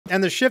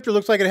And the shifter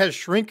looks like it has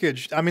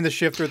shrinkage. I mean, the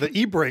shifter, the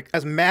e-brake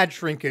has mad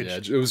shrinkage.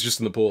 Yeah, it was just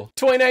in the pool.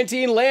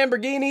 2019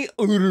 Lamborghini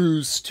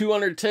Urus,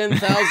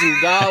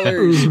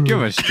 $210,000.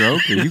 Give a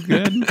stroke. Are you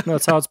good?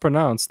 That's how it's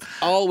pronounced.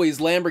 Always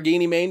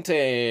Lamborghini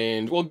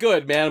maintained. Well,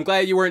 good, man. I'm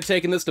glad you weren't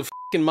taking this to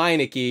fucking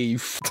Meineke, you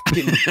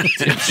fucking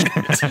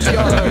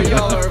dipshit.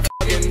 Y'all are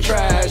fucking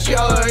trash.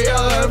 Y'all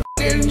are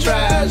fucking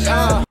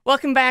trash.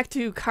 Welcome back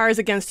to Cars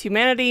Against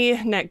Humanity.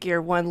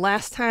 Netgear won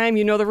last time.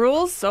 You know the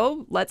rules,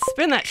 so let's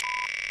spin that.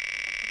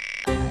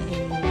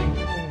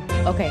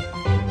 Okay.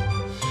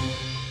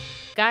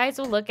 Guys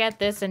will look at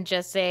this and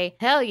just say,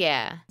 hell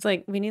yeah. It's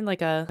like we need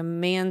like a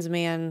man's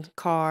man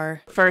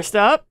car. First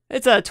up,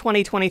 it's a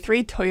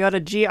 2023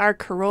 Toyota GR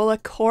Corolla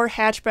Core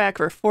hatchback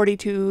for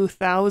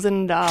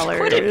 $42,000.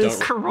 Where did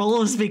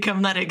Corollas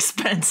become that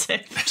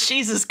expensive?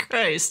 Jesus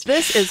Christ.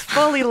 This is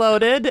fully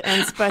loaded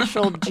and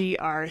special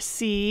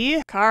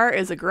GRC. Car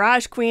is a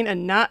garage queen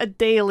and not a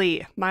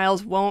daily.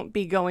 Miles won't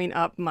be going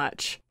up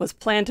much. Was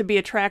planned to be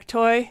a track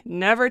toy,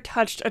 never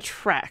touched a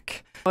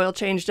track. Oil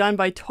change done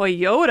by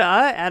Toyota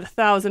at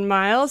 1,000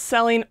 miles,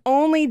 selling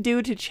only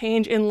due to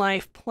change in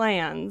life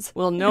plans.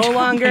 Will no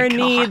longer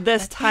need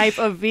this type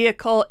of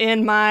vehicle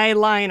in my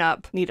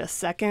lineup. Need a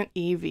second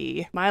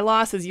EV. My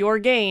loss is your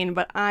gain,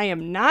 but I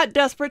am not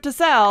desperate to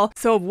sell,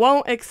 so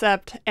won't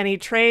accept any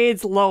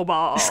trades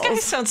lowballs. This guy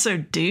sounds so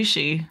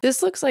douchey.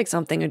 This looks like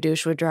something a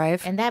douche would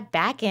drive. And that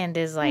back end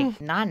is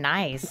like not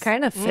nice. It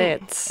kind of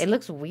fits. It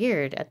looks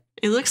weird.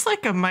 It looks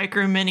like a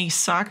micro mini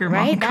soccer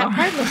Right? mom car. That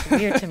part looks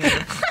weird to me.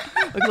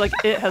 Looks like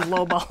it has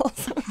low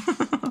balls.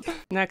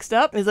 Next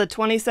up is a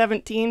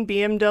 2017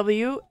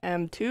 BMW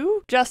M2,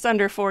 just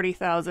under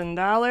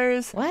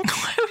 $40,000. What?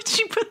 Why would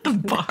you put the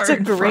bar? It's a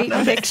in great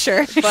front of it?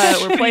 picture.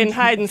 But we're playing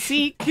hide and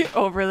seek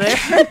over there.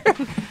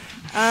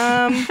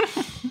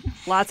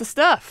 Lots of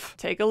stuff.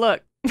 Take a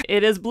look.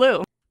 It is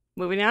blue.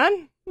 Moving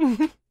on.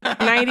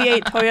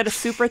 98 Toyota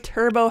Supra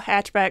Turbo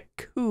Hatchback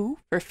Coupe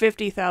for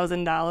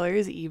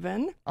 $50,000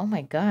 even. Oh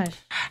my gosh.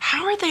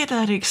 How are they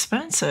that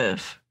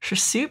expensive for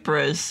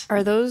Supras?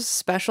 Are those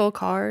special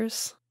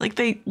cars? Like,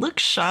 they look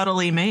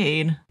shoddily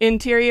made.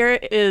 Interior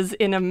is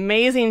in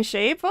amazing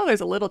shape. Oh,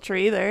 there's a little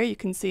tree there. You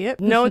can see it.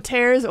 No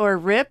tears or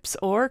rips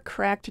or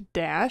cracked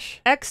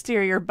dash.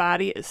 Exterior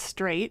body is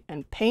straight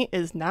and paint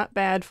is not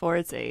bad for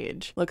its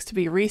age. Looks to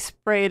be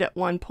resprayed at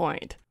one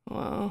point.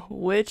 Well,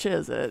 which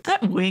is it?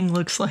 That wing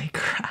looks like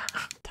crap.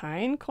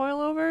 Tyne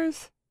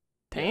coilovers?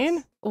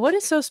 Tane? What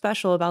is so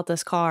special about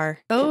this car?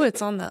 Oh,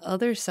 it's on the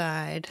other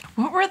side.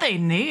 What were they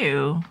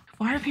new?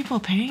 Why are people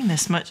paying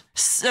this much?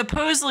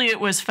 Supposedly it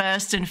was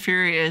Fast and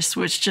Furious,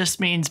 which just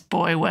means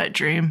boy wet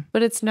dream.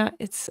 But it's not,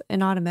 it's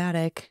an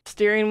automatic.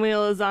 Steering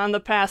wheel is on the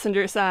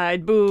passenger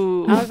side.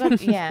 Boo. I was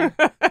about, yeah.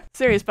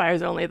 Serious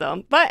buyers only,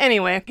 though. But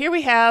anyway, here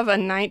we have a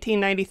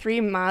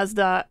 1993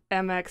 Mazda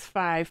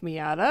MX-5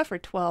 Miata for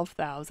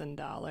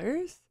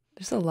 $12,000.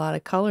 There's a lot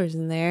of colors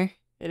in there.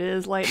 It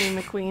is Lightning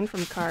McQueen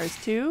from Cars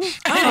 2. It is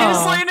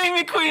Lightning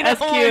McQueen.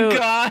 That's oh cute. my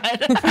god.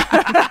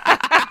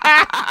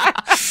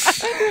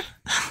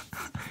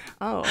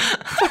 Oh.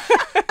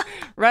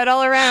 Red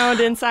all around,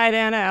 inside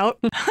and out.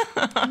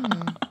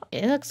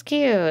 It looks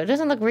cute. It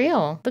doesn't look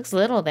real. It looks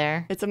little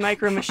there. It's a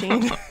micro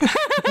machine.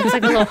 Looks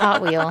like a little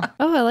Hot Wheel.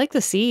 Oh, I like the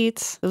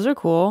seats. Those are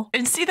cool.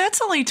 And see, that's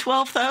only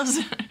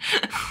 12,000.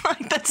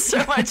 Like, that's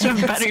so much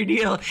of a better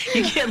deal.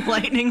 You get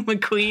Lightning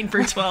McQueen for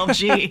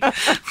 12G.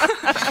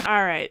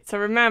 All right. So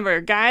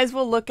remember, guys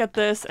will look at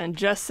this and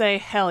just say,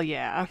 hell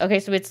yeah. Okay,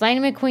 so it's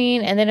Lightning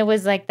McQueen, and then it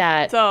was like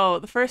that. So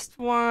the first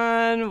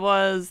one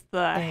was the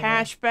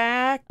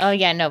hatchback. Oh,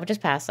 yeah, no, just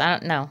pass. I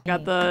don't know.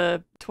 Got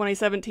the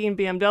 2017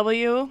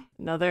 BMW,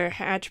 another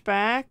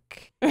hatchback,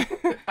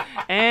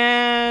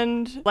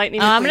 and Lightning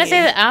McQueen. I'm gonna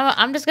say that.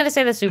 I'm just gonna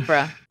say the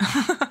Supra.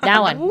 That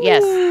one,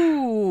 yes.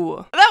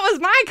 Ooh, that was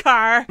my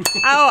car.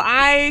 Oh,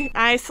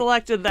 I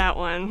selected that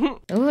one.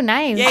 Ooh,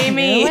 nice. Yay, You're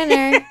me. the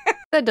winner.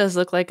 That does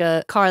look like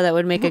a car that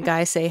would make a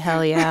guy say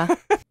hell yeah.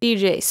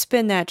 DJ,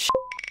 spin that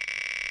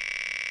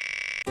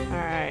All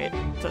right,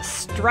 it's a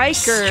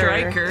Striker.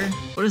 Striker.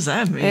 What does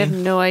that mean? I have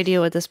no idea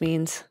what this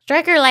means.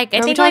 Striker, like, I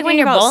Are we think like when talking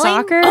you're about bowling.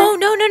 soccer? Oh,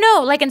 no.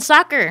 Like in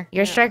soccer.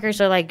 You're a striker,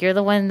 so like you're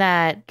the one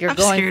that you're I'm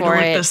going scared for to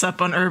look it. this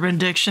up on Urban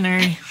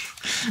Dictionary.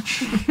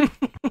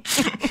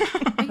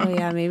 Oh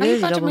yeah, maybe Are you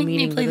there's a about to double make me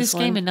meaning play to this this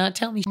game one. and not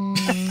tell me?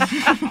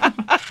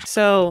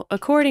 So,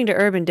 according to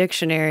Urban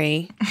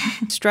Dictionary,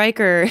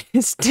 striker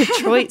is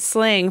Detroit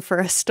slang for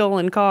a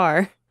stolen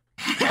car.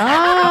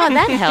 Oh,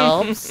 that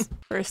helps.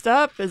 First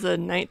up is a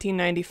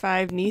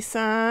 1995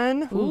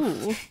 Nissan.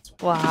 Ooh,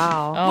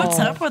 Wow. Oh. What's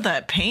up with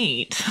that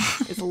paint?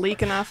 it's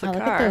leaking off the Oh,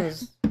 look car. at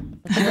those.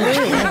 Look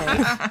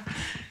at those.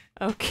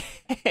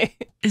 Okay.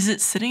 Is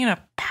it sitting in a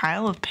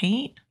pile of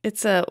paint?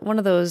 It's one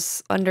of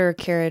those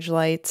undercarriage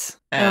lights.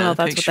 I don't know if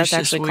the that's what picture's that's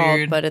just actually weird.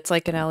 called, but it's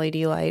like an LED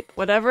light.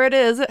 Whatever it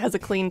is, it has a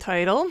clean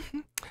title.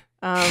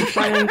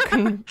 Front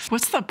end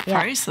What's the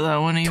price of that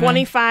one even?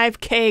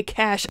 25K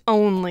cash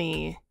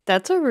only.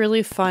 That's a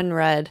really fun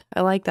red.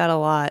 I like that a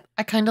lot.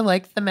 I kind of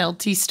like the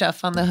melty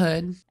stuff on the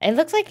hood. It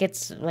looks like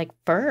it's like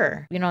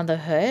fur, on the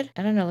hood.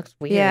 I don't know, it looks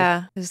weird.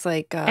 Yeah, it's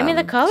like. I mean,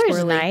 the color is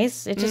swirly.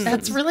 nice. It just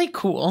That's really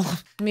cool.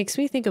 It makes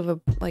me think of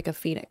a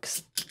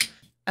phoenix.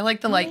 I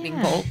like the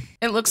lightning bolt.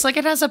 It looks like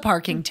it has a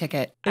parking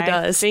ticket. It I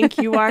does. think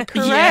you are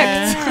correct.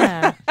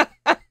 Yeah.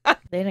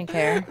 They didn't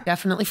care.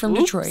 Definitely from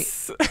Detroit.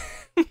 Oops.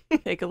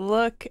 Take a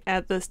look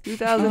at this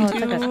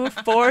 2002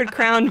 Ford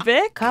Crown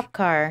Vic. Cop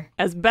car.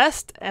 As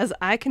best as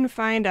I can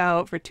find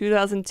out, for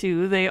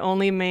 2002, they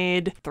only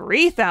made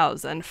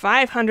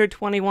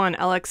 3,521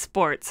 LX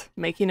Sports,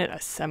 making it a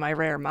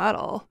semi-rare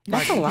model.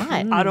 That's a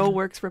lot. Auto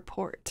Works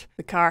report.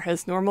 The car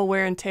has normal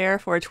wear and tear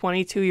for a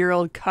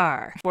 22-year-old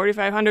car.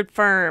 4,500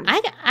 firm. I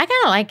kind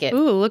of like it.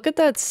 Ooh, look at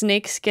that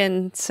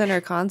snakeskin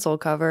center console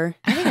cover.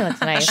 I think it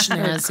looks nice.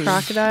 Snazzy.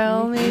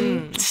 Crocodile,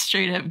 maybe?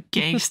 Straight up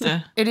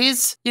gangsta. It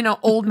is,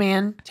 old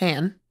man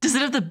tan. Does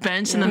it have the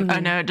bench in the? Oh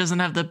no, it doesn't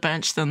have the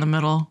bench in the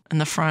middle in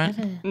the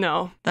front.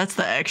 No. That's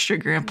the extra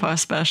grandpa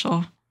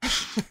special.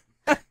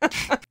 I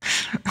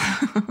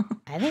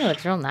think it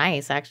looks real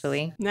nice,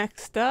 actually.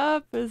 Next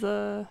up is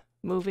a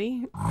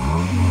movie.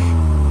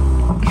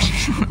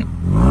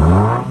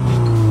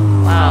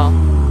 Wow.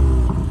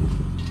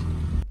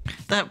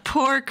 That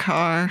poor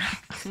car.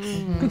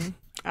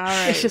 All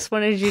I right. just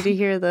wanted you to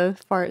hear the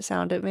fart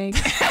sound it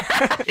makes.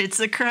 It's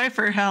a cry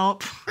for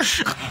help.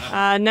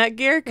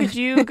 Netgear, could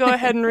you go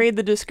ahead and read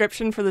the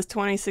description for this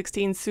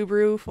 2016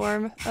 Subaru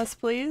for us,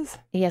 please?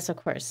 Yes, of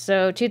course.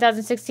 So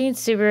 2016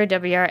 Subaru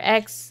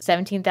WRX,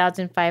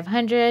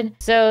 17,500.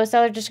 So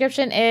seller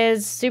description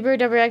is Subaru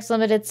WRX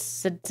Limited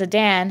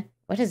sedan.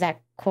 What is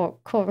that?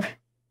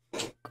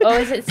 Oh,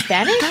 is it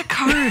Spanish? That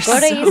car is Ahora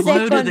so hice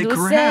low to the conduce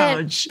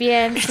garage.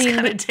 bien It's sin-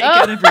 gotta take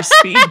out of her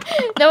speed.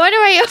 No wonder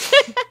why you.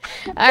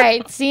 All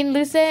right, sin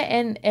luce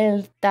en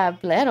el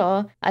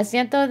tablero,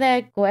 asiento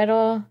de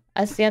cuero,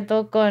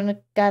 asiento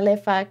con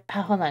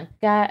hold on,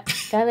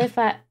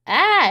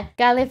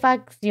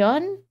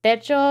 calefacción,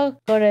 techo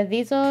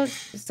corredizo,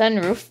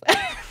 sunroof.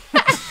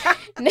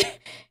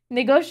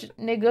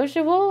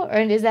 Negotiable, or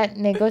is that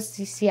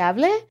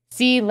negociable?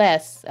 See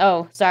less.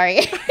 Oh,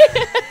 sorry.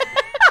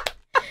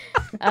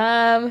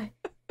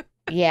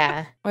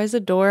 Yeah, Why does the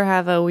door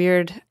have a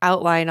weird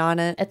outline on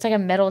it? it's like a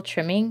metal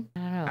trimming. I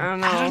don't know. I don't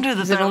know. I don't know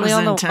that Is it that only was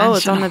on the? intentional. Oh,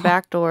 it's on the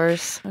back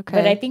doors. Okay.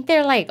 But I think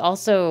they're like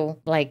also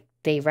like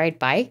they ride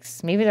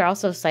bikes. Maybe they're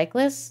also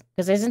cyclists.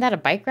 Because isn't that a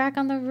bike rack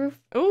on the roof?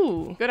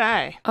 Ooh, good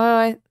eye. Oh,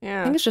 I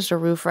Yeah. think it's just a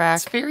roof rack.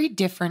 It's very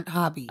different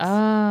hobbies.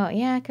 Oh,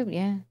 yeah, it could be.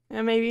 Yeah.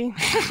 Yeah, maybe.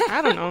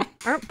 I don't know.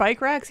 Aren't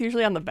bike racks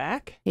usually on the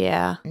back?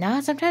 Yeah.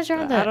 No, sometimes they're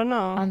on I the don't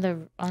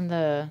know. on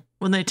the.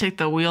 When they take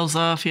the wheels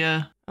off,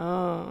 yeah.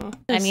 Oh.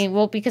 I mean,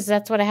 well, because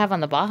that's what I have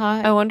on the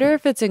Baja. I wonder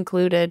if it's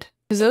included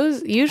because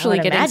those usually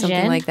would getting something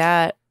imagine. like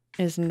that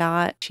is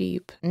not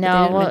cheap. But they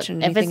No, didn't well,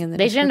 mention if anything it's, in the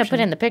they shouldn't have put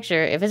description. in the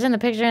picture. If it's in the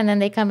picture and then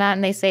they come out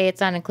and they say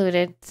it's not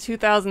included,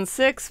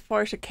 2006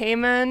 Porsche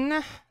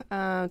Cayman,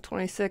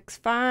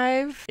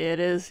 26.5. It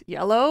is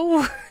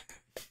yellow.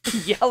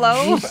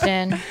 Yellow.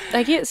 Houston.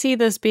 I can't see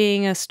this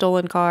being a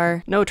stolen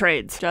car. No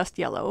trades, just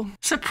yellow.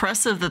 It's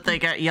impressive that they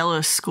got yellow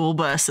school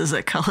bus as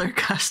a color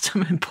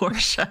custom in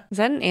Porsche. Is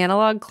that an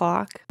analog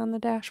clock on the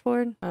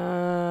dashboard?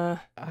 Or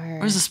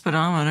Where's the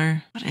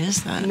speedometer? What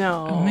is that?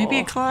 No. Oh, maybe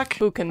a clock?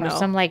 Who can know?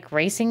 some like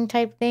racing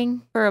type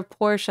thing. For a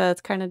Porsche,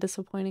 it's kind of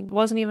disappointing. It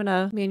wasn't even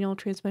a manual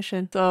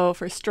transmission. So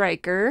for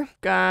Striker,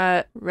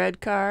 got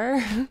red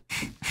car,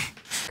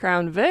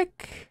 Crown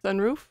Vic,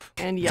 sunroof,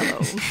 and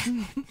yellow.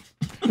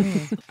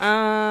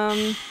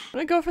 I'm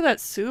gonna go for that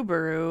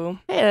Subaru.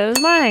 Hey, that was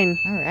mine.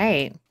 All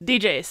right.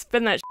 DJ,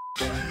 spin that.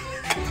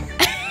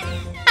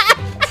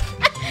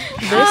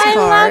 This I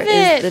car love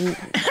is the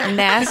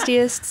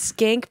nastiest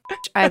skank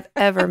I've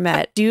ever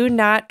met. Do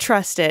not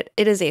trust it.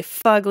 It is a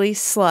fugly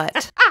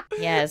slut.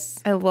 Yes,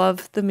 I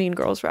love the Mean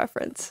Girls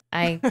reference.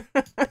 I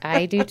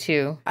do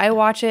too. I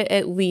watch it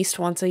at least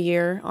once a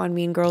year on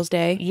Mean Girls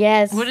Day,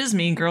 Yes. What is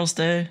Mean Girls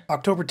Day?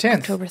 October 10th.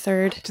 October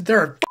 3rd. It's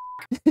their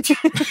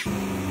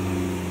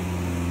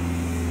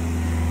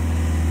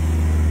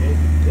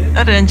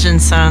That engine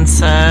sounds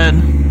sad.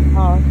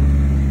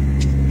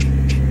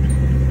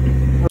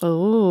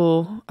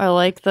 Oh, I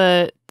like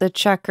the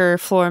checker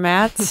floor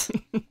mats.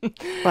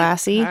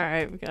 Classy. All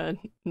right, we got a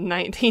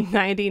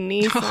 1990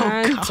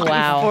 Nissan God.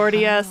 Wow.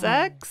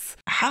 40SX.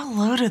 How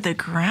low to the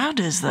ground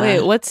is that?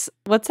 Wait, what's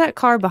that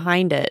car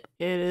behind it?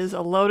 It is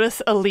a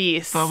Lotus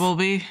Elise.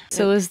 Bumblebee?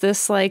 So is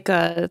this like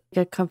a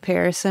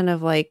comparison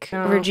of like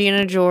No.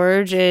 Regina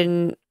George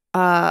and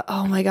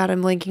oh my god,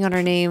 I'm blanking on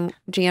her name,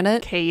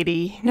 Janet?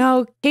 Katie.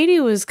 No, Katie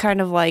was kind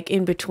of like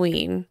in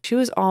between. She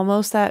was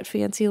almost that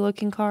fancy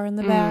looking car in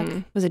the back.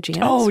 Was it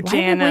Janice? Oh, Why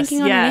am I Janice, blanking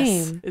on her yes.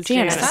 name? It's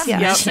Janice. Janice. Stop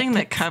Yep. missing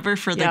the cover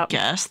for the Yep.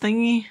 gas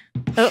thingy.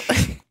 Oh.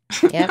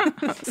 Yep.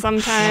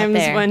 Sometimes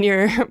there. when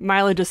your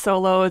mileage is so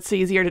low, it's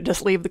easier to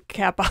just leave the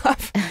cap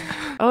off.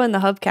 Oh, and the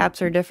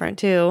hubcaps are different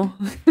too.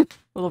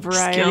 Little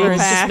variety Skills. Or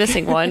it's just pack.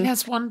 missing It one.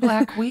 has one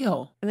black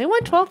wheel. And they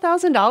want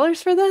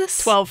 $12,000 for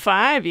this?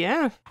 12.5,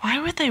 yeah. Why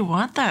would they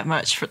want that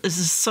much? For Is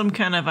this some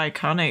kind of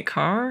iconic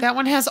car? That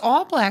one has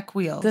all black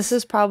wheels. This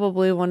is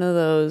probably one of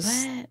those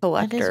What? That is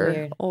collector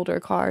weird. older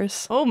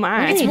cars. Oh What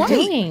my. are they white.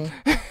 doing?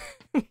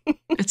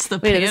 It's the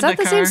Wait, panda is that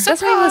the car. same?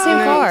 That's not even the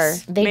same car.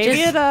 They Maybe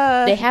just it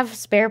they have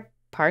spare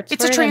parts.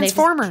 It's for a it and they just-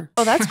 transformer.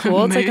 Oh, that's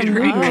cool. It's like a Mood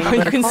mood ring. ring. Oh, but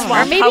you a can car.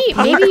 swap Or maybe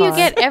How maybe you car.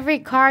 get every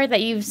car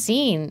that you've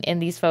seen in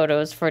these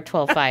photos for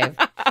 12.5.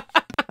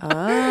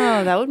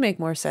 Oh, that would make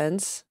more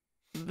sense.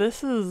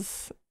 This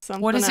is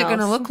something What is it going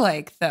to else. look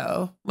like,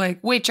 though? Like,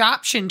 which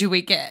option do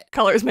we get?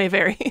 Colors may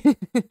vary.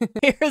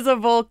 Here's a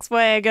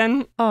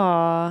Volkswagen.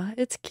 Aw,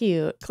 it's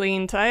cute.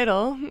 Clean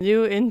title.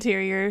 New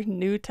interior,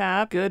 new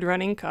top, good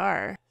running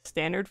car.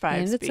 Standard 5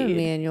 And it's a speed.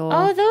 manual.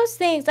 Oh, those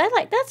things.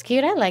 That's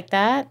cute. I like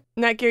that.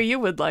 Netgear, you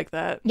would like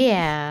that.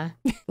 Yeah.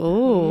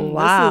 Oh, This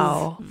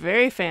wow. is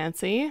very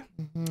fancy.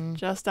 Mhm.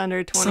 Just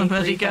under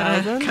Somebody got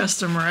a 23,000.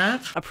 custom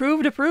wrap.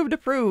 Approved, approved,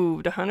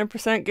 approved.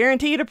 100%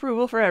 guaranteed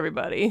approval for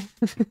everybody.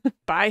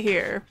 Buy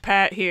here,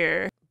 Pat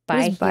here. What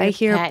does buy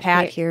here,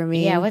 Pat here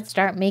mean? Yeah, let's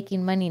start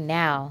making money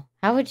now.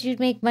 How would you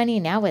make money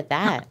now with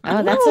that?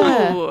 Oh, that's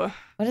a Ooh,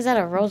 what is that?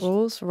 A Rolls?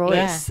 Rolls Royce.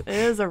 Yeah. this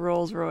is a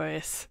Rolls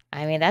Royce.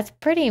 I mean, that's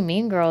pretty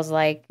Mean Girls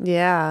like.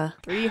 Yeah.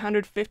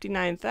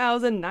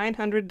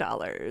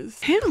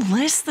 $359,900. Who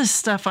lists this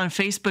stuff on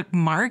Facebook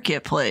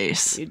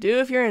Marketplace? You do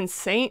if you're in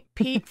St.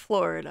 Pete,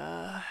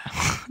 Florida.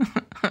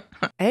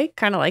 I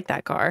kind of like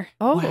that car.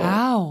 Oh,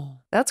 Wow.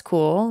 that's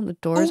cool. The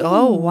doors. Ooh.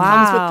 Oh,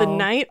 wow. Comes with the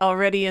night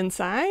already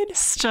inside.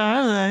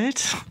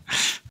 Starlight.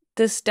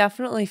 This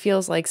definitely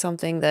feels like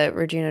something that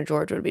Regina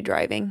George would be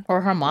driving.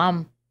 Or her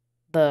mom.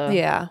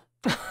 Yeah.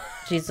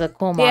 She's a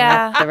cool mom,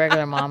 Yeah. not the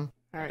regular mom.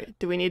 All right,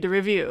 do we need to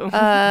review?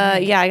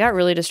 Yeah, I got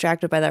really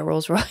distracted by that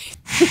Rolls Royce.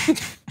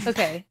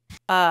 Okay.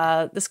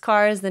 This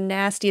car is the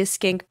nastiest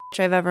skink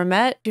I've ever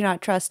met. Do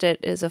not trust it.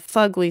 It is a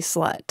fugly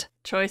slut.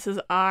 Choices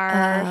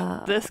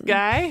are this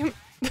guy,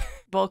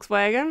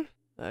 Volkswagen,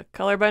 the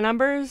color by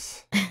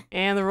numbers,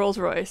 and the Rolls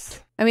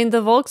Royce. I mean,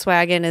 the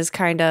Volkswagen is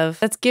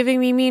that's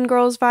giving me Mean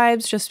Girls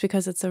vibes just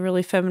because it's a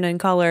really feminine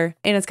color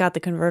and it's got the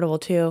convertible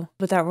too.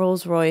 But that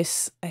Rolls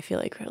Royce, I feel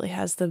like really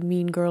has the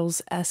Mean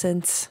Girls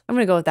essence. I'm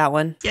going to go with that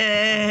one.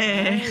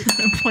 Yay!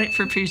 A point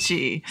for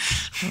Poochie.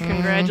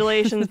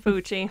 Congratulations,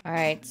 Poochie. All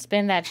right,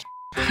 spin that.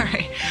 All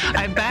right.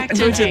 I backed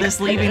into this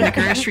leaving the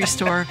grocery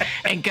store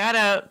and got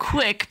out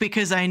quick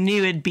because I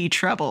knew it'd be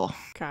trouble.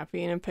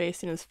 Copying and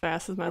pasting as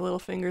fast as my little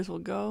fingers will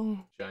go.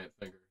 Giant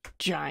finger.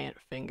 Giant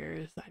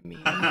fingers, I mean.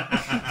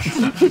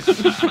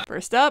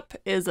 First up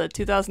is a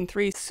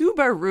 2003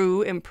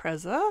 Subaru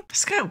Impreza.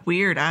 It's got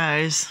weird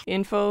eyes.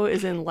 Info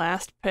is in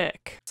last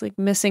pick. It's like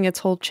missing its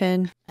whole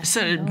chin.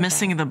 So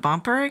missing the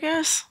bumper, I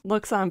guess?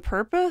 Looks on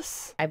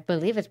purpose, I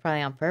believe it's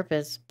probably on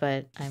purpose,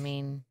 but I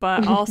mean,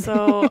 but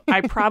also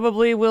I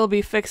probably will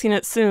be fixing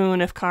it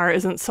soon if car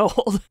isn't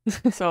sold.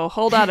 So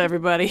hold out,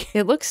 everybody.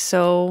 It looks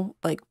so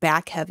like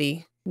back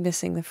heavy,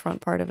 missing the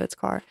front part of its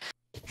car.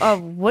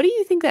 What do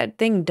you think that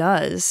thing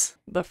does?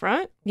 The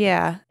front?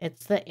 Yeah.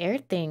 it's the air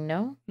thing,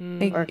 no?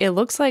 Mm. It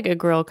looks like a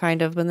grill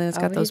kind of, but then it's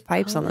Oh, got those really?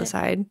 pipes on Oh, the it-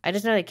 side. I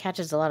just know it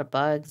catches a lot of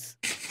bugs.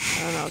 I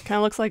don't know. Kind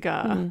of looks like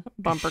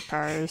bumper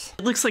cars.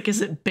 It looks like,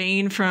 is it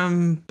Bane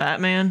from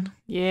Batman?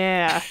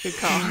 Yeah, good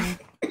call.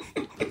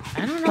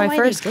 I don't know My why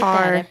first they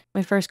did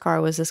my first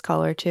car was this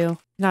color too.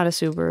 Not a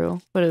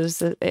Subaru, but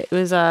it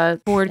was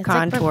a Ford It's like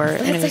Contour,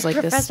 and it was like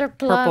this Professor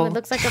Plum. purple. It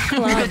looks like a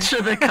plum. Which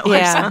of the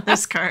colors Yeah. on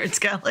this car? It's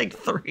got like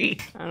 3.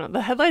 I don't know.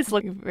 The headlights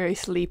look very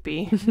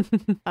sleepy.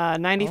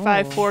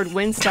 95 Oh. Ford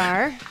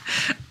Windstar.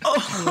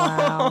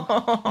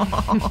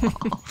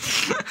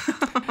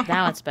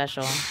 That one's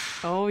special.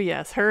 Oh,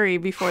 yes. Hurry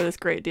before this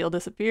great deal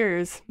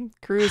disappears.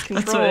 Cruise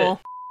That's control.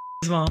 what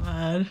his mom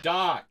had.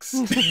 Docks.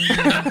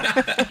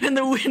 And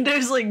the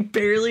windows like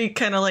barely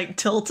kind of like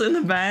tilt in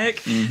the back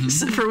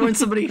so for when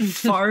somebody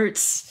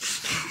farts.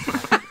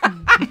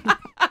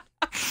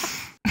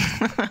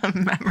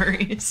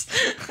 Memories.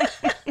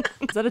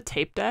 Is that a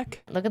tape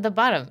deck? Look at the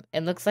bottom.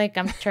 It looks like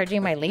I'm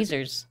charging my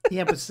lasers.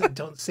 Yeah, but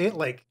don't say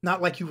it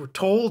not like you were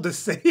told to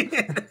say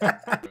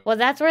it. Well,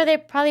 that's where they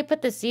probably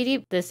put the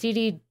CD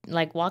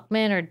like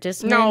Walkman or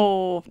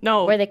Discman.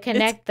 No. Where they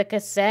connect the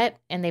cassette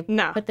and they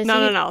No, put the no,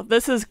 CD. no.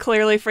 This is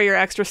clearly for your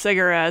extra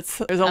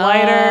cigarettes. There's a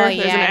lighter. There's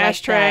yeah, an I like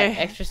ashtray. that.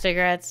 Extra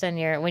cigarettes and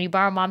when you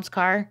borrow mom's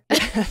car.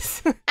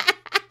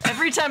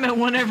 Every time it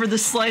went over the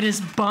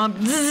slightest bump,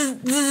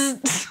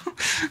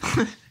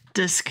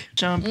 disc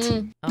jumped.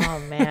 Oh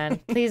man.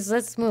 Please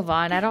let's move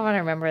on. I don't want to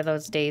remember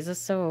those days. It's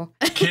so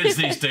Kids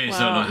these days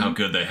don't know how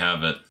good they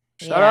have it.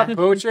 Shut up,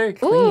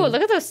 Poochie. Ooh,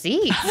 look at those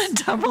seats.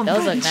 Double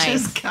Those look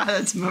benches. nice. God,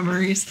 that's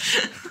memories.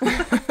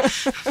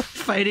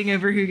 Fighting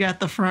over who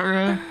got the front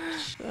row.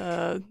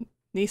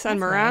 Nissan That's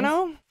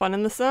Murano. Fun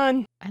in the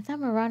sun. I thought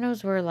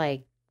Muranos were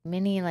like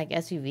mini like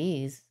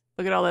SUVs.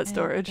 Look at all that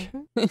storage.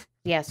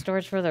 Yeah,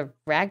 storage for the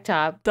rag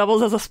top.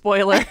 Doubles as a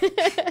spoiler.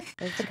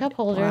 There's the cup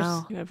holders.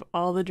 Wow. You have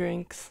all the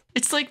drinks.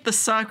 It's like the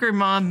soccer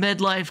mom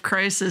midlife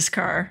crisis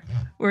car,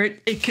 where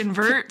it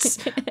converts,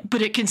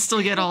 but it can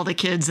still get all the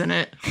kids in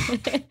it.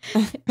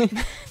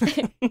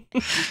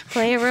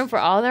 Plenty of room for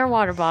all their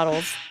water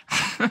bottles.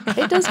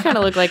 It does kind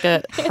of look like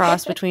a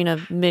cross between a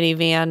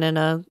minivan and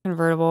a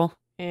convertible.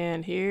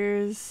 And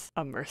here's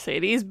a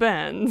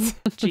Mercedes-Benz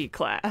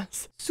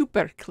G-Class.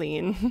 Super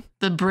clean.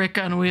 The brick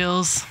on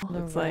wheels.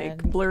 Looks Red.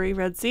 like blurry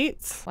red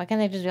seats. Why can't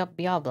they just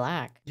be all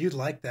black? You'd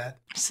like that.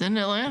 It's in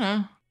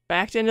Atlanta.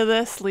 Backed into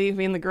this,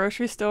 leaving the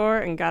grocery store,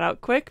 and got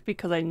out quick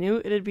because I knew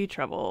it'd be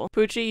trouble.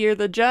 Poochie, you're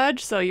the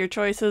judge, so your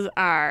choices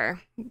are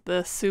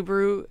the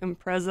Subaru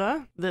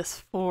Impreza,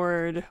 this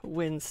Ford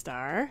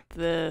Windstar,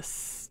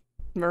 this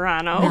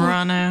Murano,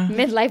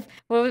 Midlife.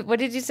 What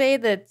did you say?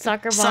 The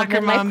soccer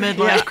mom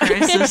midlife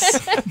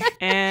crisis.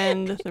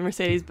 and the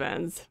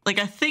Mercedes-Benz. Like,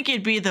 I think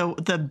it'd be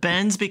the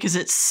Benz because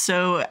it's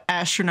so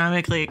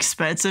astronomically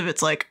expensive.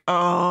 It's like,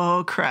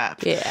 oh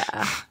crap.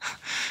 Yeah.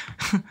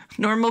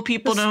 Normal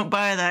people don't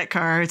buy that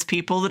car. It's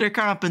people that are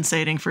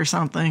compensating for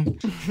something.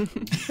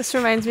 This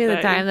reminds me of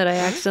the time that I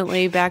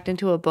accidentally backed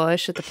into a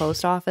bush at the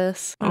post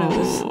office when I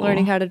was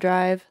learning how to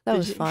drive. That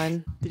was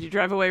fun. Did you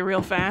drive away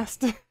real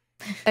fast?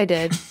 I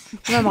did.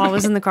 My mom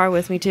was in the car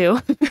with me too.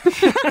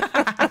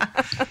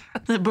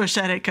 The bush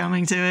had it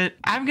coming to it.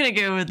 I'm gonna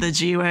go with the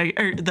G-Wagon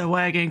or the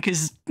wagon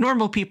because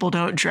normal people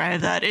don't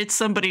drive that. It's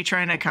somebody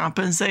trying to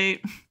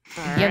compensate.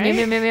 Yum, yum,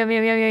 yum, yum, yum,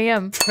 yum, yum,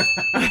 yum.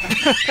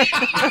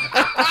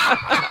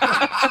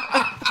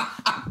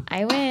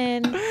 I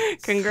win.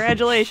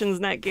 Congratulations,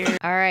 Netgear.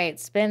 All right,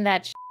 spin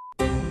that.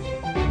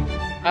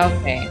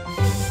 Okay.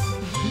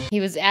 He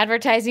was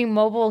advertising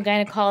mobile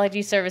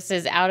gynecology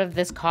services out of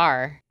this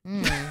car.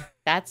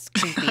 That's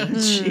creepy.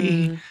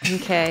 Gee.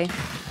 Okay.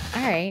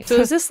 All right. So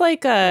is this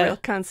like Real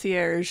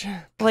concierge.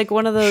 like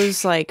one of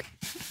those like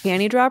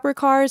panty dropper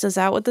cars? Is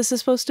that what this is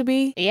supposed to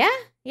be? Yeah,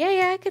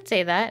 I could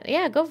say that.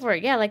 Yeah, go for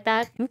it. Yeah, like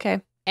that.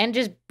 Okay. And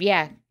just,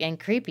 and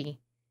creepy.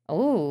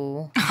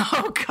 Ooh.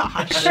 Oh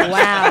gosh.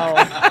 Wow.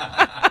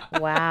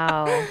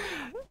 Wow.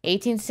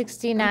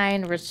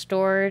 1869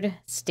 restored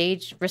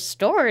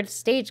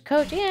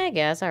stagecoach. Yeah, I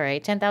guess. All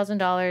right.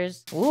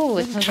 $10,000. Ooh,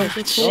 it comes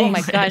with, oh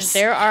my gosh.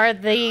 There are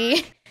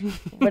the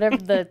whatever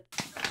the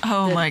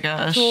my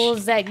gosh.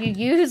 tools that you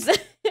use.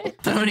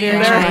 Don't Very even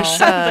nice,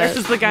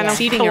 There's the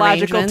seating gynecological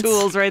arrangements.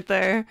 tools right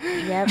there.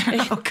 Yep.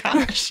 Oh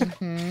gosh.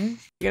 Hmm.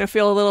 You're gonna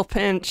feel a little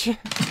pinch.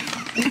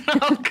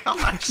 Oh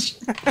gosh.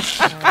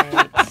 All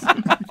right.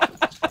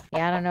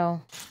 Yeah, I don't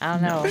know.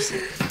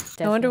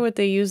 I wonder what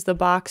they use the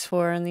box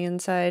for on the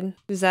inside.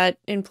 Is that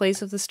in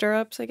place of the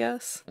stirrups, I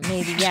guess?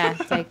 Maybe, yeah.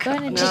 It's like, go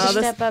ahead and take a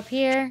step up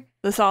here.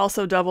 This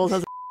also doubles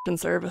as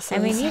services. I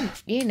mean,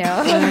 you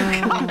know,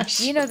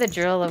 you know the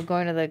drill of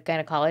going to the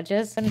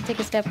gynecologist. I'm gonna take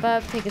a step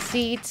up, take a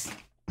seat.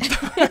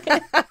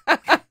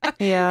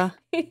 Yeah.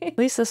 At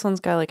least this one's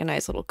got like a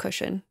nice little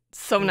cushion.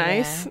 So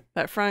nice.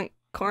 That front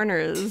corner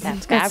is. That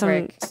It's got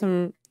fabric.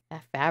 some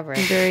That fabric.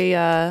 very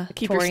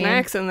Keep your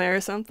snacks in there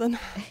or something.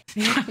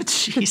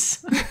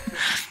 Jeez.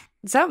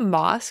 Is that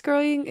moss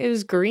growing? It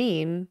was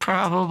green.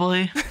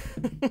 Probably.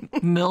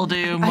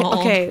 Mildew, mold.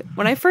 Okay,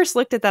 when I first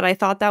looked at that, I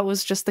thought that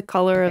was just the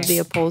color of the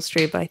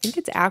upholstery, but I think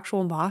it's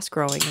actual moss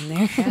growing in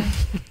there. Yeah,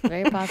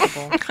 very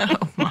possible. Oh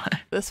my.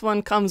 This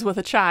one comes with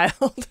a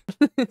child.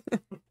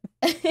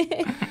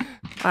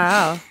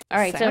 Wow. All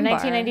right, so Sandbar.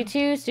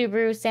 1992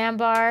 Subaru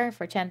Sandbar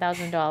for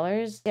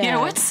 $10,000. Yeah,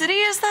 what city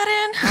is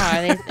that in? Oh,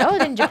 are they? Oh,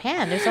 it's in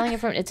Japan. They're selling it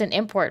from. It's an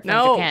import from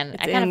No, Japan.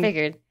 it's I kind of in-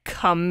 figured.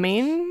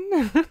 Coming.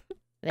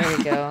 There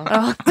we go.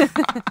 Oh.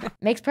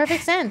 Makes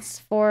perfect sense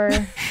for,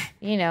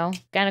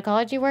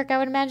 gynecology work. I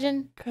would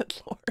imagine. Good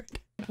lord.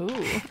 Ooh.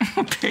 Oh,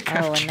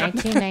 a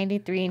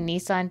 1993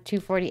 Nissan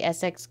 240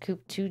 SX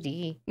Coupe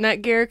 2D.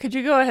 Netgear, could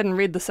you go ahead and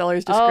read the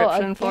seller's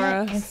description for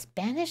again, in us?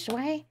 Spanish,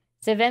 why?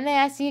 Se vende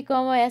así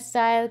como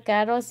está el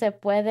carro, se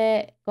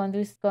puede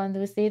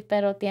conducir,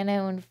 pero tiene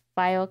un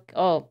fallo.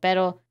 Oh,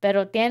 pero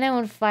tiene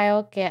un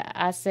fallo que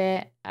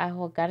hace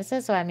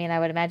ahogarse. So, I mean, I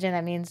would imagine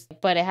that means,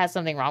 but it has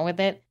something wrong with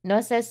it. No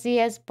sé si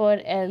es por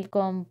el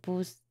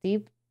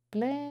combustible.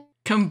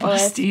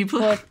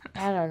 Combustible?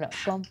 I don't know.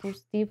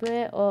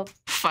 Combustible or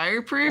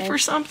Fireproof or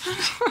something?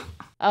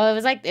 oh, it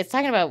was like it's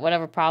talking about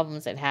whatever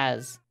problems it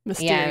has.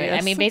 Mysterious. Yeah,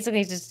 I mean, basically,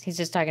 he's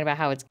just talking about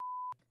how it's.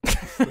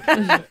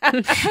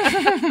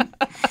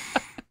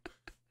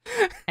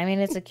 I mean,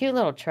 it's a cute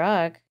little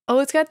truck. Oh,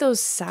 it's got those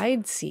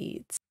side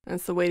seats.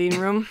 That's the waiting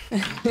room.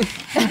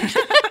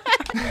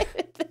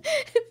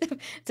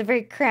 It's a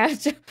very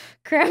cramped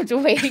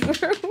waiting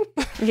room.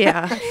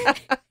 Yeah.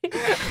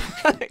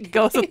 It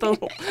goes with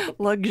the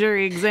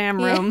luxury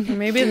exam room. Or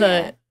maybe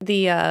the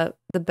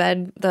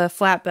bed, the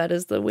flat bed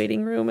is the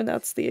waiting room, and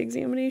that's the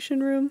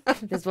examination room.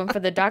 There's one for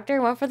the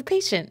doctor, one for the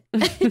patient.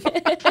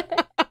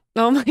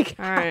 Oh my god!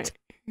 All right,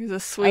 here's a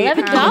sweet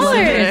 $11.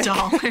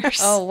 $11.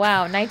 Oh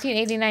wow,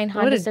 1989 What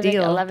Honda a Civic,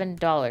 deal.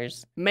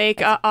 $11.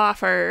 Make a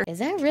offer. Is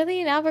that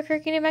really in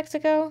Albuquerque, New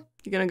Mexico?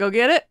 You gonna go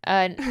get it?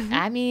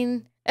 I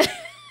mean,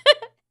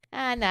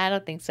 No, I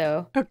don't think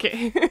so.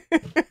 Okay.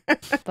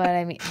 But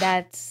I mean,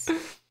 that's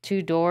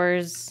 2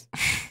 doors.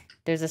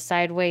 There's a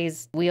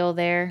sideways wheel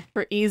there.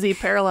 For easy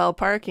parallel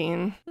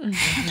parking.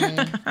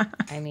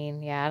 I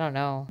mean, yeah, I don't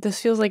know. This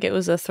feels like it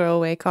was a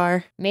throwaway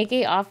car. Make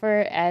a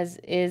offer as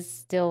is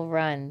still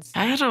runs.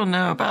 I don't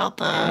know about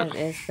that.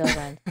 As is still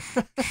runs.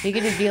 You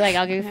could just be like,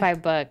 I'll give you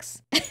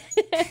 $5.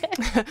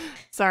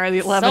 Sorry,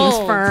 the 11's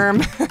Sold. firm.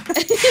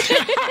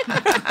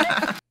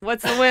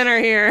 What's the winner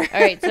here?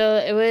 All right, so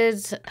it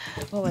was,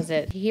 what was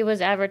it? He was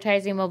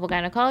advertising mobile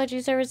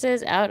gynecology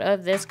services out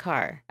of this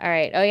car. All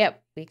right, oh,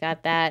 yep, we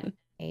got that.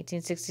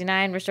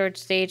 1869 restored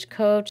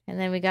stagecoach. And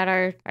then we got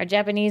our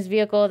Japanese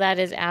vehicle that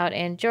is out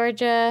in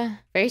Georgia.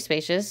 Very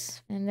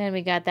spacious. And then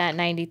we got that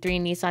 93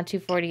 Nissan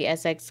 240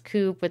 SX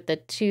Coupe with the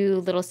 2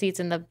 little seats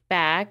in the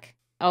back.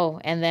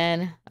 Oh, and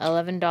then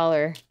 $11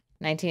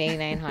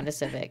 1989 Honda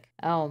Civic.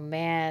 Oh,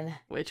 man.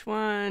 Which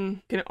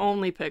one? You can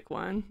only pick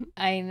one.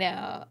 I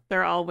know.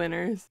 They're all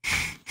winners.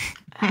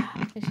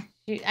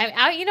 You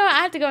know,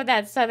 I have to go with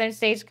that Southern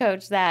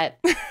Stagecoach, that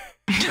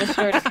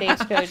restored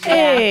stagecoach. Yeah.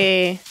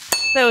 Hey,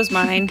 that was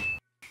mine.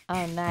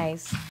 Oh,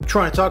 nice.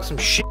 Trying to talk some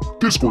shit.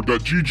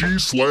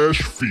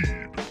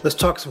 Discord.gg/feed. Let's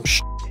talk some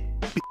shit.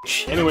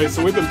 Anyway,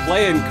 so we've been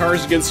playing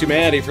Cards Against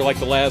Humanity for like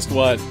the last,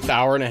 what,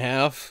 hour and a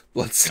half?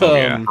 Let's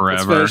let's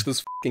forever. finish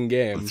this fucking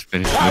game. Let's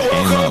finish this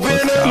game up.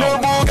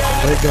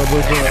 Let's go.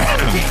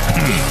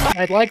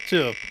 I'd like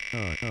to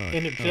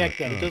interject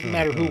that it doesn't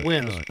matter who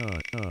wins.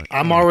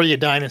 I'm already a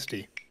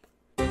dynasty.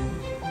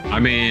 I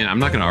mean, I'm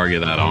not going to argue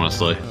that,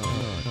 honestly.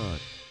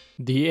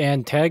 The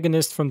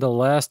antagonist from the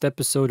last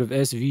episode of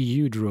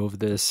SVU drove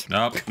this.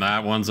 Nope,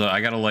 that one's I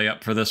got to lay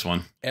up for this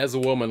one. As a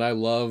woman, I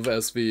love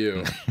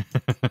SVU.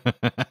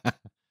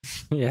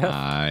 Yeah.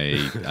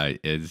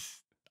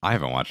 I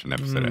haven't watched an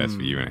episode of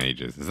SVU in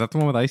ages. Is that the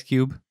one with Ice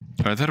Cube?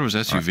 I thought it was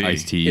SUV.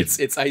 Ice-T.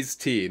 It's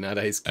iced tea, not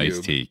Ice Cube.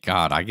 Ice-T.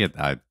 God,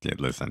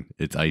 listen,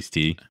 it's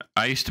Ice-T.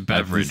 Iced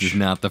beverage. This is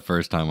not the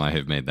first time I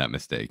have made that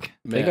mistake.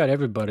 They got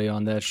everybody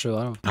on that show.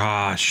 I don't...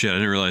 Ah, shit, I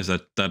didn't realize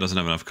that doesn't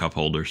have enough cup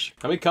holders.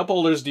 How many cup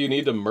holders do you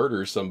need to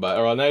murder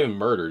somebody? Or not even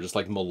murder, just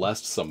like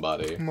molest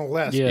somebody.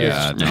 Molest.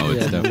 Yeah, no,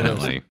 it's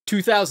definitely.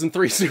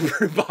 2003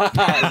 Subaru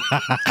Baja.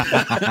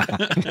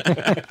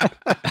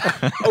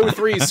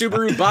 03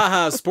 Subaru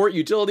Baja Sport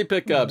Utility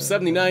Pickup.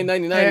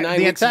 $79.99 9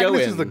 the weeks ago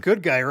antagonist in. is the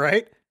good guy,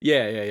 right?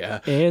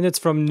 Yeah. And it's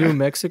from New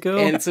Mexico.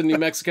 And it's in New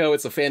Mexico.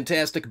 It's a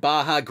fantastic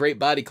Baja, great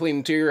body, clean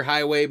interior,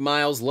 highway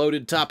miles,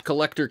 loaded top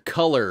collector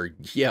color.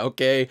 Yeah,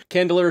 okay.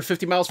 Can deliver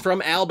 50 miles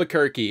from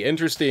Albuquerque.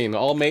 Interesting.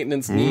 All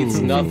maintenance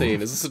needs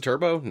nothing. Is this a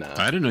turbo? No.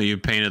 I didn't know you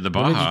painted the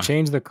When did Baja. you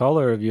change the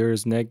color of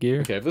yours, Netgear?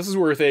 Okay, if this is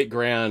worth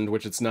 $8,000,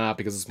 which it's not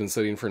because it's been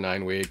sitting for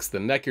 9 weeks,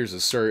 then Netgear's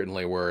is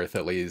certainly worth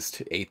at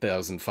least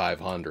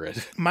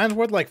 $8,500. Mine's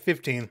worth like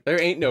 15.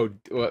 There ain't no.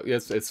 Well,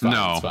 it's fine.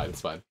 No. It's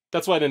fine.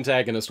 That's what an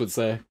antagonist would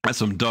say. That's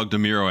some Doug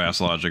DeMuro ass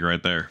logic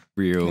right there.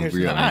 Real It's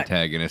not.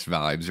 antagonist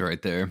vibes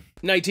right there.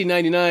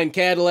 1999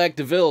 Cadillac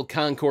DeVille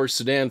Concourse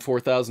sedan,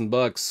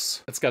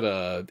 $4,000. That's got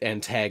a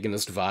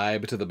antagonist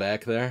vibe to the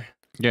back there.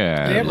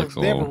 Yeah, They it have, looks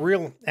they have a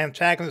real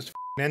antagonist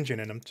engine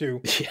in them,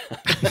 too. The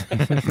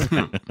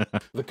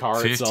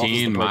car itself is the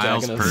 15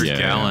 miles protagonist. per Yeah.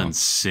 gallon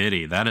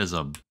city. That is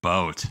a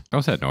boat.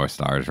 Those had North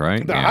Stars,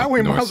 right? The Yeah,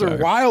 highway North miles are Star.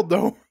 wild,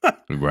 though.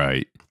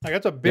 Right. Like,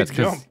 that's a big That's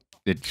 'cause jump.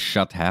 it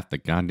shut half the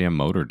goddamn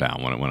motor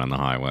down when it went on the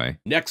highway.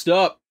 Next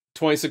up,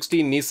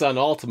 2016 Nissan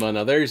Altima.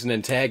 Now there's an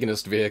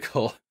antagonist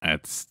vehicle.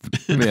 That's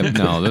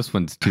no, this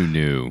one's too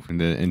new.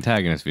 The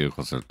antagonist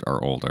vehicles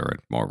are older and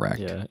more wrecked.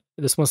 Yeah.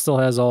 This one still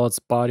has all its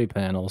body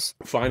panels.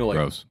 Finally.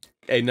 Gross.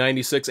 A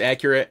 96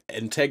 Acura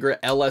Integra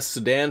LS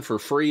sedan for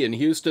free in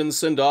Houston.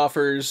 Send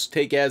offers.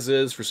 Take as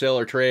is for sale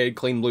or trade.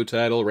 Clean blue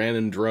title. Ran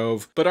and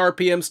drove. But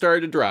RPM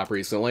started to drop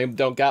recently.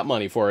 Don't got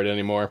money for it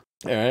anymore.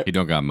 All right. He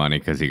don't got money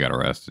because he got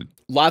arrested.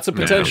 Lots of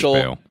Yeah, potential.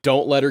 bail.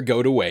 Don't let her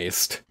go to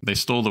waste. They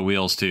stole the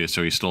wheels too,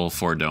 so he stole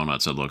 4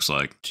 donuts, it looks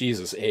like.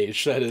 Jesus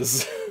H. That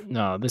is.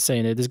 No, this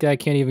ain't it. This guy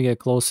can't even get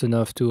close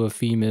enough to a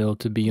female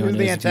to be He on was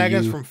the SVU.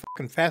 antagonist from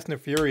fucking Fast and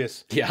the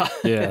Furious. Yeah.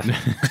 Yeah.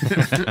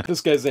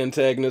 This guy's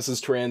antagonist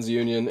is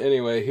TransUnion.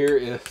 Anyway, here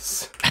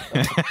is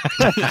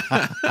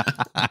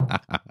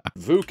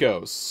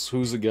Vukos.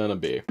 Who's it gonna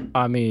be?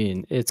 I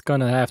mean, it's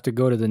gonna have to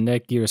go to the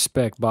Netgear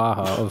Spec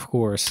Baja, of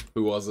course.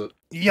 Who was it?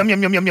 Yum,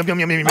 yum, yum, yum, yum, yum,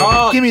 yum, yum.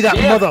 Oh, Give me that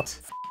damn it.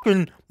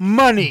 motherfucking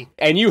money.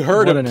 And you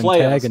heard What him an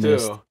play us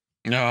antagonist. too.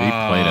 He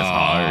played us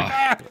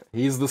hard.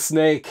 He's the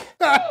snake.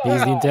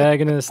 He's the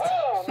antagonist.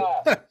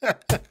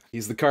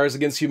 He's the Cars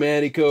Against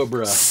Humanity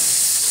Cobra.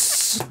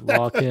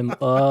 Lock him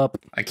up.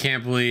 I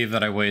can't believe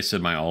that I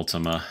wasted my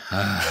Ultima.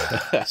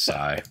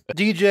 Sigh.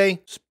 DJ,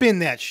 spin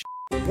that shit.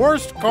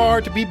 Worst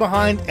car to be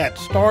behind at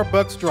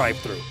Starbucks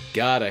drive-thru.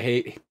 God, I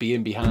hate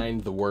being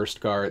behind the worst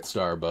car at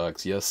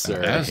Starbucks. Yes,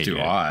 sir. I hate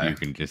it. You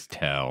can just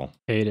tell.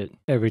 Hate it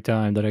every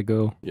time that I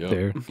go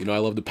there. You know, I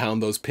love to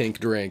pound those pink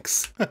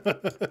drinks.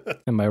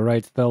 Am I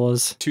right,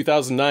 fellas?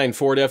 2009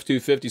 Ford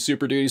F-250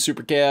 Super Duty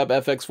Super Cab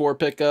FX4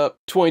 pickup.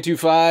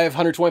 22.5,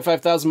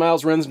 125,000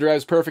 miles, runs and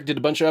drives perfect, did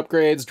a bunch of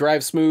upgrades,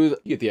 drives smooth.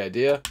 You get the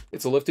idea.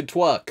 It's a lifted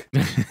twuck.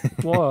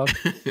 Twuck?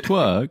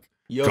 Twuck?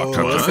 Yo,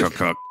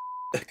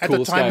 At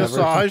the Thai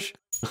massage?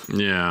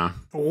 Yeah.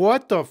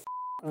 What the f?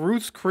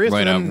 Ruth's Chris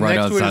Right and then right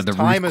next to it outside is the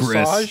Thai Ruth's Chris.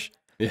 massage?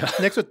 Yeah.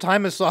 Next to Thai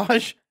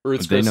massage?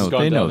 Ruth's They Chris know has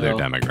gone they know their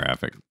downhill.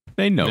 demographic.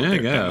 They know Yeah, I their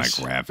guess.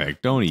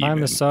 demographic. Don't Thai even.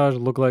 massage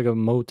look like a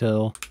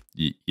motel.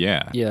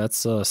 Yeah. Yeah,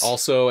 that's us.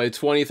 Also, a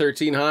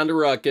 2013 Honda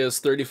Ruckus,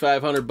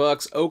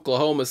 $3,500,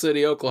 Oklahoma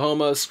City,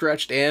 Oklahoma,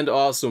 stretched and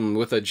awesome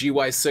with a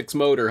GY6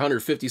 motor,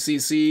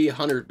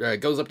 150cc,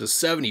 goes up to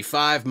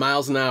 75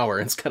 miles an hour.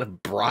 And it's got a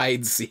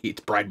bride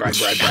seat. Bride.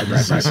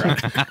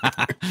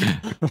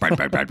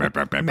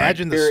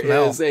 Imagine the Here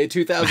smell. is a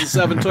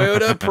 2007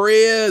 Toyota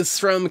Prius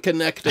from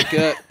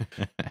Connecticut.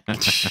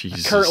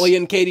 Jesus. Currently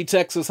in Katy,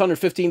 Texas,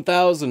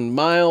 115,000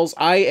 miles.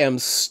 I am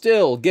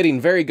still getting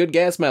very good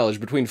gas mileage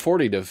between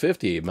 40 to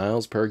 50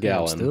 miles per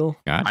gallon. Still?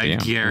 God I damn.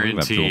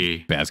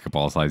 guarantee-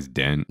 Basketball-sized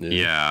dent.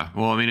 Yeah.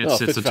 Well, I mean,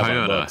 it's a $5,500.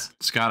 Toyota.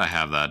 It's got to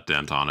have that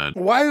dent on it.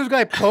 Why is this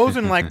guy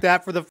posing like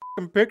that for the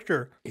f***ing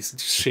picture? He's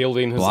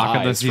shielding his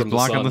Blocking eyes he's from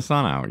blocking the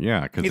sun. out.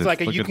 Yeah. He's like,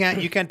 you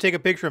can't take a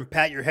picture and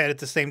pat your head at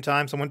the same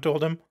time. Someone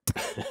told him.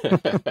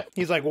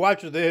 He's like,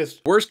 watch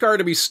this. Worst car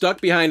to be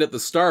stuck behind at the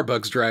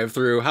Starbucks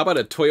drive-thru. How about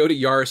a Toyota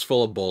Yaris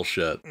full of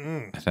bullshit?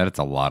 I said it's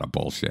a lot of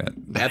bullshit.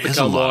 At the It's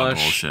a cum lot of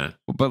wash. bullshit.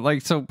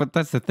 But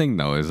that's the thing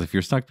though, is if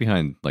you're stuck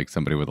behind like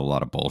somebody with a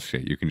lot of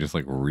bullshit, you can just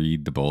like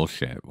read the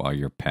bullshit while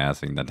you're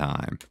passing the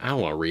time. I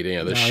don't want to read any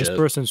of this Nah, shit. this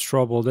person's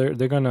trouble. They're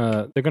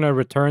gonna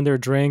return their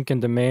drink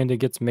and demand it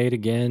gets made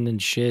again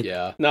and shit.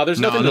 Yeah. No, there's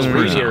No, nothing to this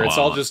read person here. It's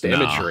all won't. just No.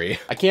 imagery.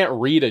 I can't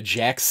read a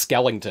Jack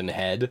Skellington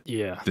head.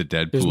 Yeah. The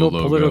Deadpool There's no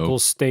logo. political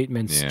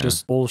statements, Yeah.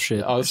 just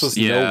bullshit. Oh, this is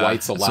Yeah, no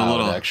whites it's a allowed,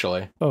 little-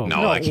 actually. Oh,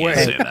 No, No I can't way.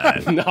 say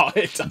that. No,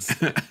 it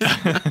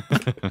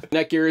doesn't.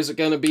 Next year, is it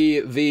going to be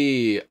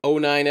the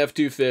 09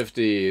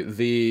 F-250,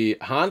 the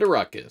Honda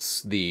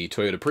Ruckus, the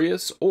Toyota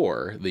Prius,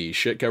 or the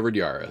shit-covered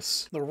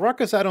Yaris? The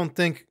Ruckus, I don't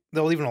think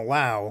they'll even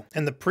allow.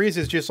 And the Prius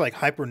is just like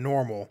hyper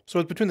normal. So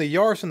it's between the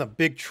Yaris and the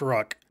big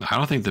truck. I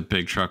don't think the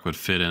big truck would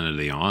fit into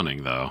the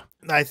awning, though.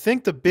 I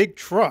think the big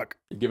truck.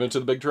 You give it to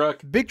the big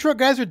truck? Big truck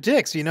guys are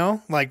dicks, you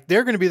know? Like,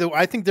 they're going to be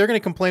I think they're going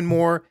to complain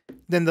more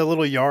than the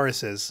little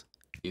Yaris.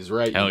 He's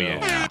right. Hell you know.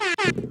 yeah.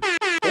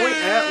 Point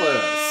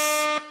Atlas.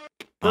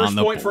 On First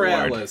the point for board.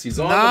 Atlas. He's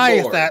on Nice,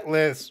 the board.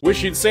 Atlas.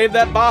 Wish you'd save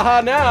that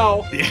Baja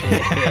now.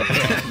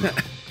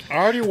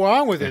 Already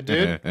won with it,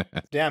 dude.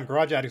 Damn,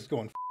 Garage Addict's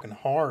going fucking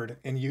hard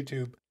in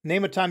YouTube.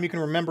 Name a time you can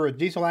remember a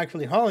diesel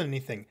actually hauling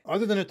anything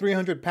other than a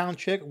 300-pound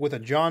chick with a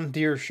John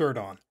Deere shirt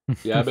on.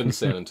 Yeah, I've been to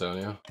San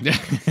Antonio.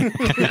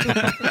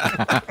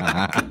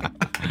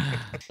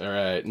 All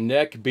right,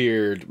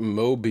 Neckbeard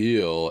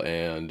Mobile,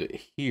 and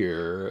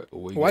here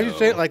we Why'd go. you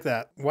say it like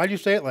that? Why'd you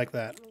say it like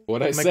that?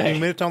 What'd I Like, say? You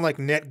made it sound like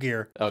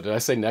Netgear. Oh, did I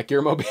say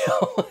Neckgear Mobile?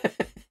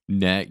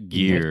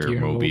 Netgear Netgear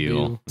Mobile.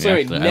 Mobile. So Yeah,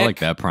 anyway, actually, I like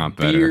that prompt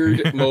better.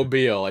 Beard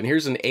Mobile, and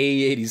here's an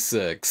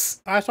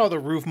A86. I saw the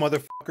roof,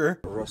 motherfucker.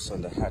 Rust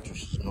on the hatch,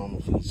 which is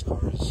normal for these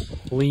cars.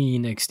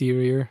 Clean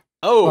exterior.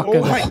 Oh,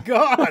 Oh my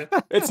god.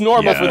 it's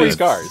normal Yeah. for these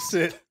cars.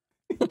 Shit.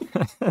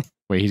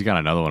 Wait, he's got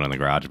another one in the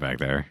garage back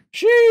there.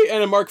 She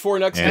and a Mark IV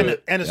next And to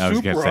it. a I was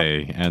gonna Supra.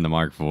 say, and the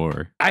Mark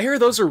IV. I hear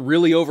those are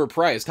really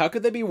overpriced. How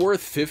could they be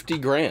worth 50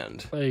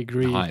 grand? I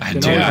agree. I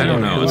Dude, Then I all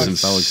don't the- know. It's It's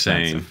so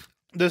insane. expensive.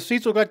 The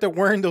seats look like they're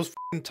wearing those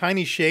fucking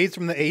tiny shades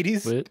from the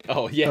 80s. Wait.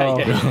 Oh, yeah, Oh.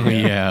 yeah. Oh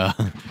yeah,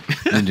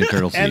 Ninja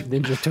Turtle seat. And-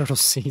 Ninja Turtle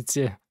seats,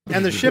 yeah.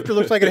 And the shifter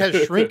looks like it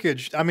has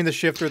shrinkage. I mean, the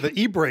shifter, the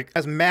e-brake,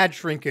 has mad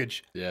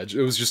shrinkage. Yeah, it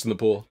was just in the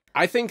pool.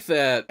 I think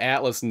that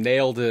Atlas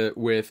nailed it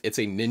with it's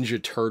a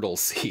Ninja Turtle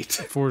seat.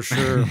 For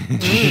sure.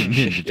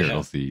 Ninja Turtle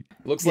Yeah. seat.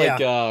 Looks Yeah,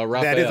 like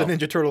Raphael. That is a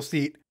Ninja Turtle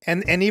seat.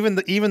 And even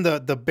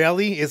the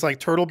belly is like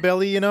turtle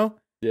belly, you know?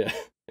 Yeah,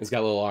 it's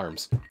got little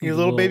arms. Your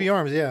little baby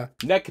arms, yeah.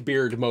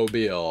 Neckbeard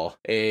Mobile,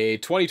 a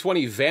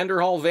 2020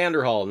 Vanderhall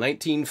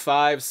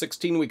 19.5,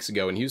 16 weeks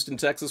ago in Houston,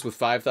 Texas with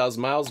 5,000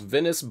 miles.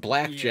 Venice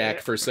Blackjack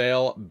for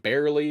sale,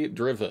 barely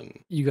driven.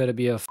 You gotta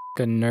be a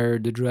fucking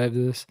nerd to drive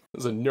this.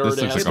 This is a This nerd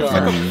looks ass like a It's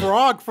like car. a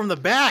frog from the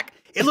back.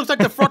 It looks like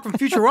the frog from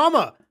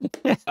Futurama.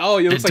 Oh,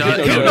 it looks It like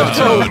a does- no it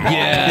joke. does.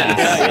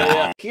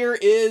 Yeah. Here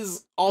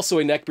is also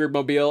a Neckbeard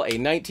Mobile, a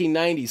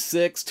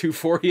 1996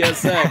 240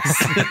 SX.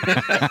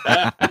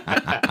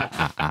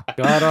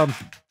 Got him.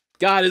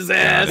 Got his Got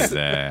ass. his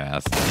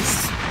ass.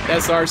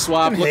 SR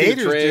swap, Fucking looking to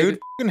haters, trade. dude.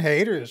 Fucking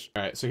haters.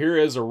 All right, so here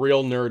is a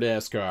real nerd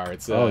ass car.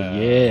 It's Oh,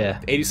 yeah.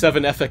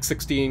 87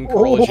 FX16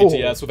 Corolla Oh.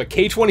 GTS with a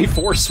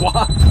K24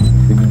 swap.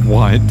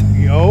 What?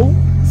 Yo.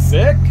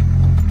 Sick.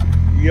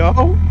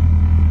 Yo.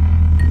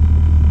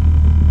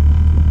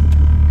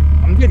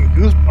 I'm getting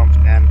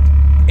goosebumps, man.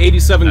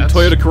 '87 That's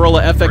Toyota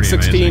Corolla pretty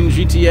FX16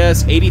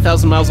 GTS,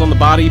 80,000 miles on the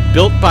body,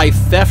 built by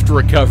Theft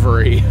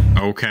Recovery.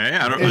 Okay,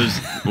 I don't.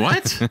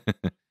 What?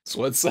 That's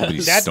what it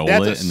Somebody says. stole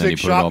that's a it and then he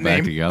sick put it all shop back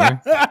name.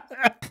 together.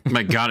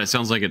 My God, it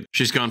sounds like it.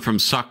 She's gone from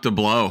suck to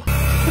blow.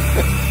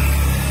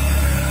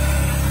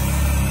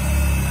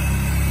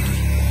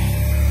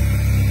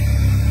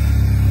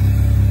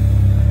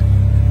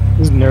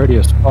 This is nerdy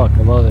as fuck.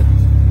 I love it.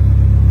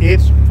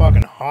 It's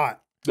fucking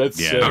hot. That's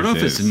Yeah, sick. I don't know if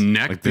this it's is.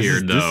 neck Like, this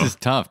beard, is, though. This is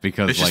tough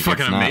because It's just like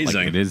fucking it's not, amazing.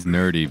 Like, it is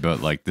nerdy, but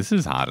like this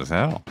is hot as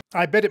hell.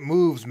 I bet it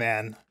moves,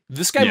 man.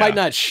 This guy Yeah. might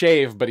not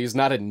shave, but he's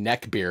not a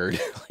neckbeard.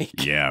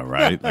 Like, Yeah,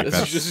 right. Like this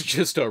that's is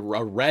just a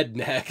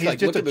redneck. He's Like,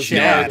 just look a at this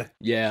Chad. yard.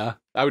 Yeah,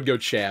 I would go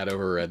Chad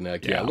over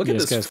redneck. Yeah, Yeah. look Yeah, at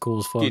this this guy's cool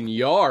as fuck. fucking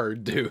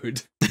yard,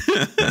 dude.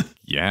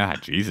 yeah,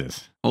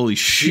 Jesus. Holy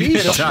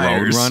shit! Jeez.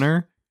 Tires.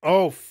 Roadrunner.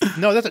 Oh,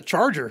 no, that's a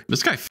Charger.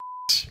 This guy.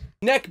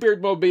 Neckbeard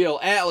mobile.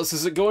 Atlas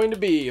is it going to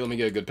be? Let me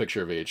get a good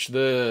picture of each.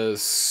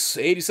 This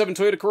 87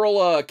 Toyota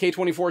Corolla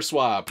K24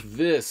 swap.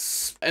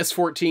 This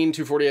S14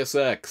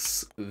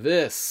 240SX.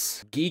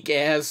 This geek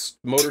ass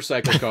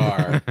motorcycle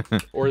car.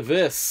 Or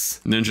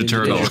this Ninja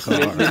Turtle.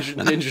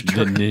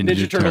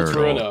 Ninja Turtle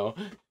Trueno.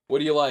 What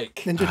do you like?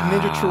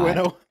 Ninja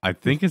Trueno. I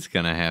think it's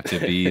gonna have to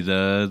be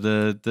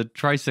the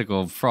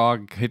tricycle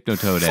frog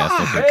hypnotoad ass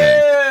looking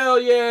thing. Hell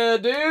yeah,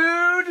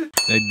 dude!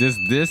 Like,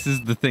 this is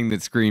the thing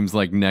that screams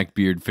like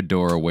neckbeard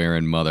fedora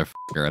wearing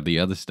motherfucker. The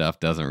other stuff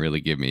doesn't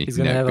really give me He's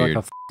gonna have like neckbeard.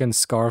 a fucking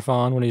scarf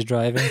on when he's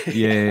driving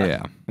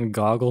Yeah. and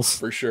goggles.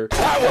 For sure.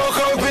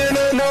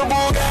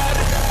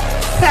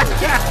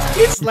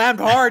 It slammed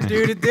hard,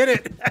 dude. It did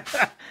it.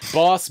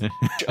 Boss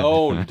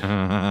owned.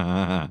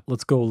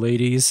 Let's go,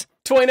 ladies.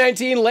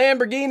 2019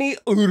 Lamborghini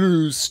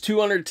Urus,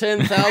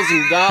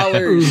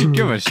 $210,000.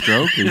 Give a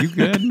stroke. Are you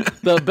good?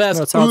 The best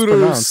That's how it's Urus.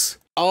 pronounced.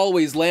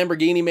 Always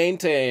Lamborghini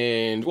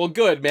maintained. Well,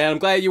 good, man. I'm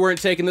glad you weren't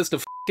taking this to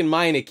fucking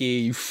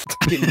Meineke, you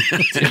fucking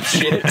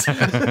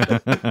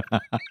dipshit.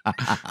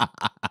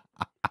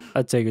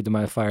 I'd take it to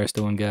my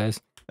Firestone guys.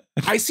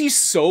 I see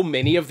so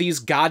many of these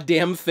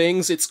goddamn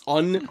things. It's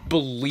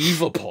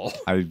unbelievable.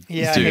 I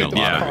Yeah, I see hate a those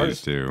lot of cars.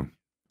 these too.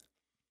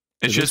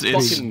 It's It's just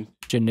fucking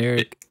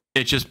Generic.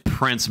 it just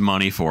prints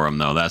money for him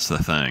though. That's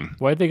the thing.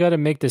 Why'd they gotta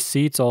make the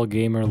seats all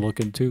gamer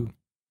looking too?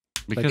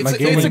 Because my it's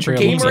gaming a chair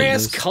looks gamer like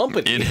ass this.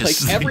 company. It Like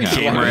is every a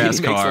gamer Lamborghini ass makes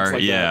looks car.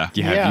 like Yeah. that.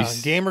 yeah, Yeah, you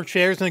s- gamer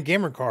chairs and a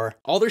gamer car.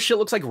 All their shit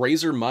looks like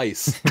Razor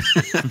mice.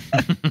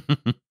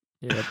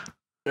 Yep.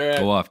 All right.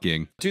 go off,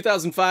 King.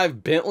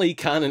 2005 Bentley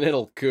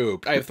Continental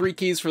Coupe. I have 3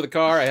 keys for the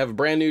car. I have a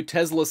brand new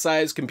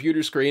Tesla-sized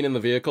computer screen in the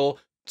vehicle.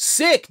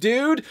 Sick,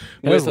 dude!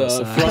 With a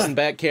Tesla-sized. front and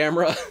back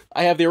camera.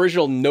 I have the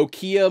original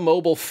Nokia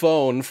mobile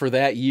phone for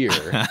that year.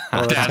 That's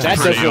That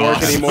pretty doesn't work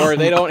awesome. anymore.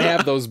 They don't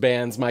have those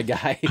bands, my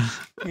guy.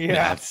 Yeah.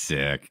 That's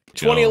sick.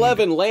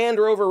 2011 Land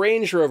Rover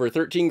Range Rover,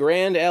 13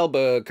 grand,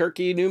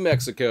 Albuquerque, New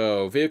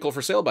Mexico. Vehicle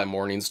for sale by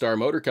Morningstar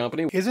Motor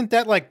Company. Isn't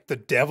that like the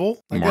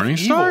devil? Like, that's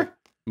Morningstar? evil.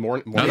 I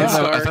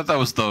Morningstar. thought that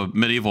was the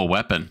medieval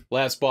weapon.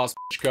 Last boss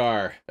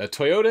car. A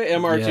Toyota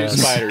MR2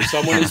 Yes. Spider.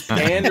 Someone is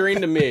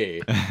pandering to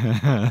me.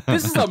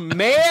 This is a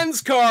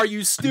man's car,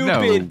 you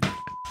stupid.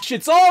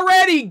 It's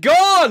already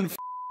gone. F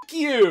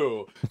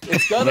you.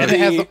 It's gonna And it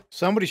has be. the-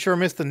 somebody sure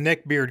missed the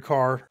neckbeard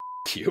car.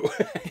 F you.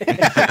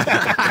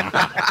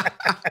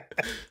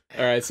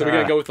 All right, so we're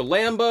gonna go with the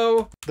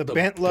Lambo, The the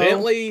Bentlow.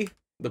 Bentley,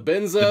 the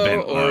Benzo,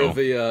 Bentlow.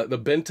 or the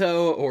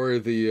Bento, or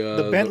the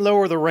The Bentlow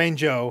or the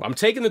Rango. I'm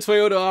taking the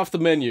Toyota off the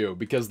menu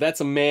because that's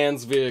a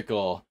man's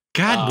vehicle.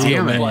 God Uh,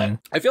 damn it. man.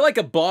 I feel like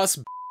a boss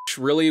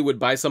really would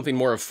buy something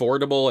more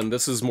affordable, and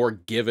this is more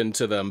given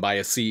to them by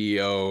a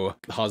CEO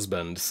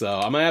husband. So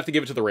I'm gonna have to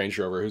give it to the Range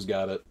Rover. Who's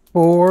got it?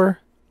 4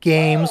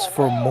 games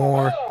for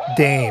more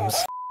dames.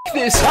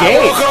 This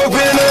game.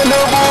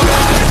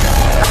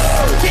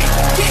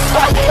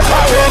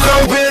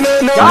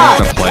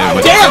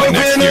 God damn with it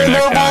next year,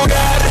 next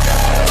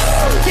time.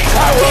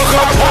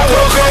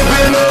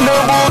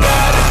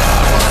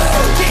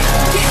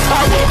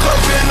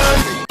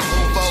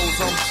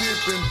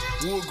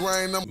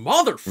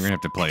 Mother. We're gonna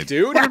have to play,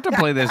 Dude. We're gonna have to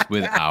play this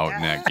without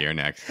Netgear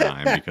next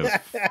time because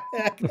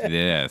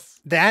this.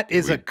 That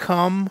is a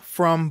come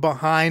from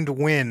behind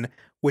win,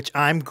 which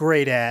I'm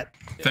great at.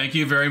 Thank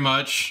you very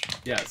much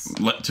Yes.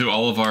 to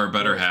all of our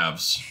better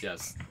halves.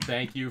 Yes.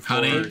 Thank you for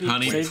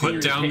Honey,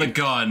 put down the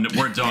gun.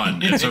 We're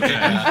done. It's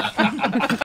okay.